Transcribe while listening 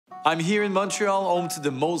I'm here in Montreal, home to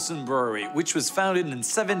the Molson Brewery, which was founded in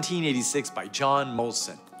 1786 by John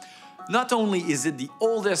Molson. Not only is it the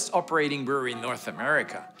oldest operating brewery in North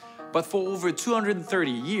America, but for over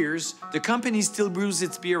 230 years, the company still brews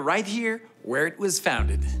its beer right here where it was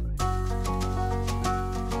founded.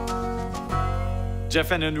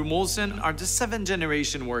 Geoff and Andrew Molson are the seventh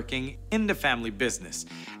generation working in the family business,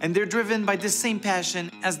 and they're driven by the same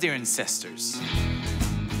passion as their ancestors.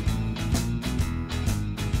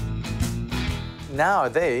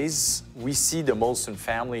 Nowadays, we see the Molson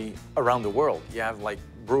family around the world. You have like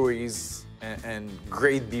breweries and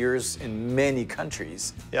great beers in many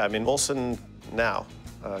countries. Yeah, I mean, Molson now,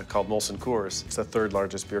 called Molson Coors, it's the third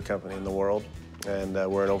largest beer company in the world. And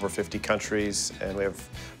we're in over 50 countries, and we have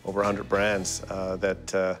over 100 brands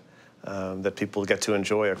that people get to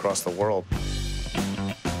enjoy across the world.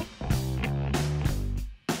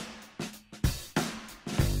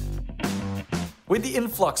 With the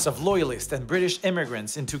influx of loyalists and British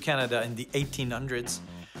immigrants into Canada in the 1800s,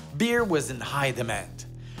 beer was in high demand.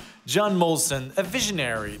 John Molson, a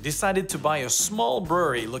visionary, decided to buy a small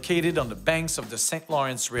brewery located on the banks of the St.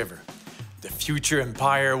 Lawrence River. The future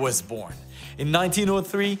empire was born. In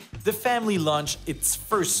 1903, the family launched its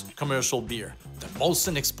first commercial beer, the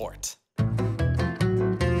Molson Export.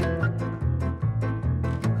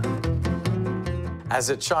 As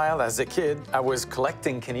a child, as a kid, I was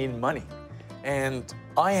collecting Canadian money. And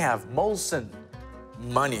I have Molson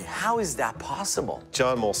money. How is that possible?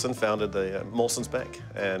 John Molson founded the Molsons Bank,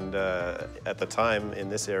 and at the time in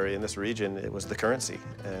this area, in this region, it was the currency,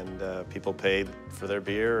 and people paid for their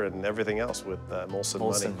beer and everything else with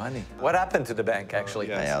Molson money. What happened to the bank, actually?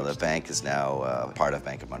 Yeah, the bank is now part of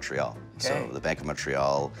Bank of Montreal. Okay. So the Bank of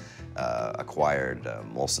Montreal acquired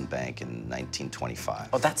Molson Bank in 1925.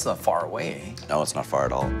 Oh, that's not far away. No, it's not far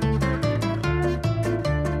at all.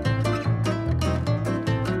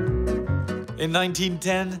 In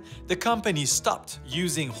 1910, the company stopped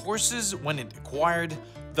using horses when it acquired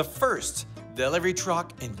the first delivery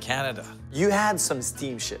truck in Canada. You had some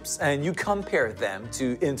steamships, and you compared them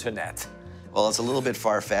to internet. Well, it's a little bit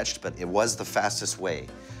far-fetched, but it was the fastest way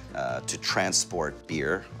to transport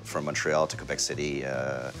beer from Montreal to Quebec City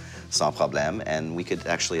sans problème, and we could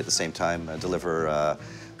actually at the same time deliver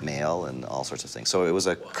mail and all sorts of things. So it was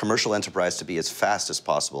a commercial enterprise to be as fast as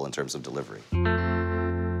possible in terms of delivery.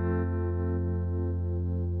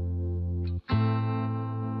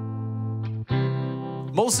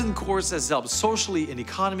 Molson Coors has helped socially and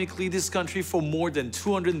economically this country for more than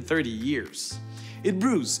 230 years. It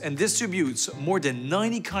brews and distributes more than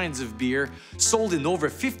 90 kinds of beer sold in over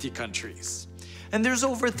 50 countries. And there's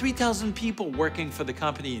over 3,000 people working for the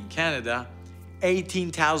company in Canada,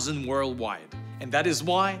 18,000 worldwide. And that is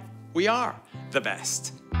why we are the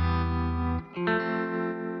best.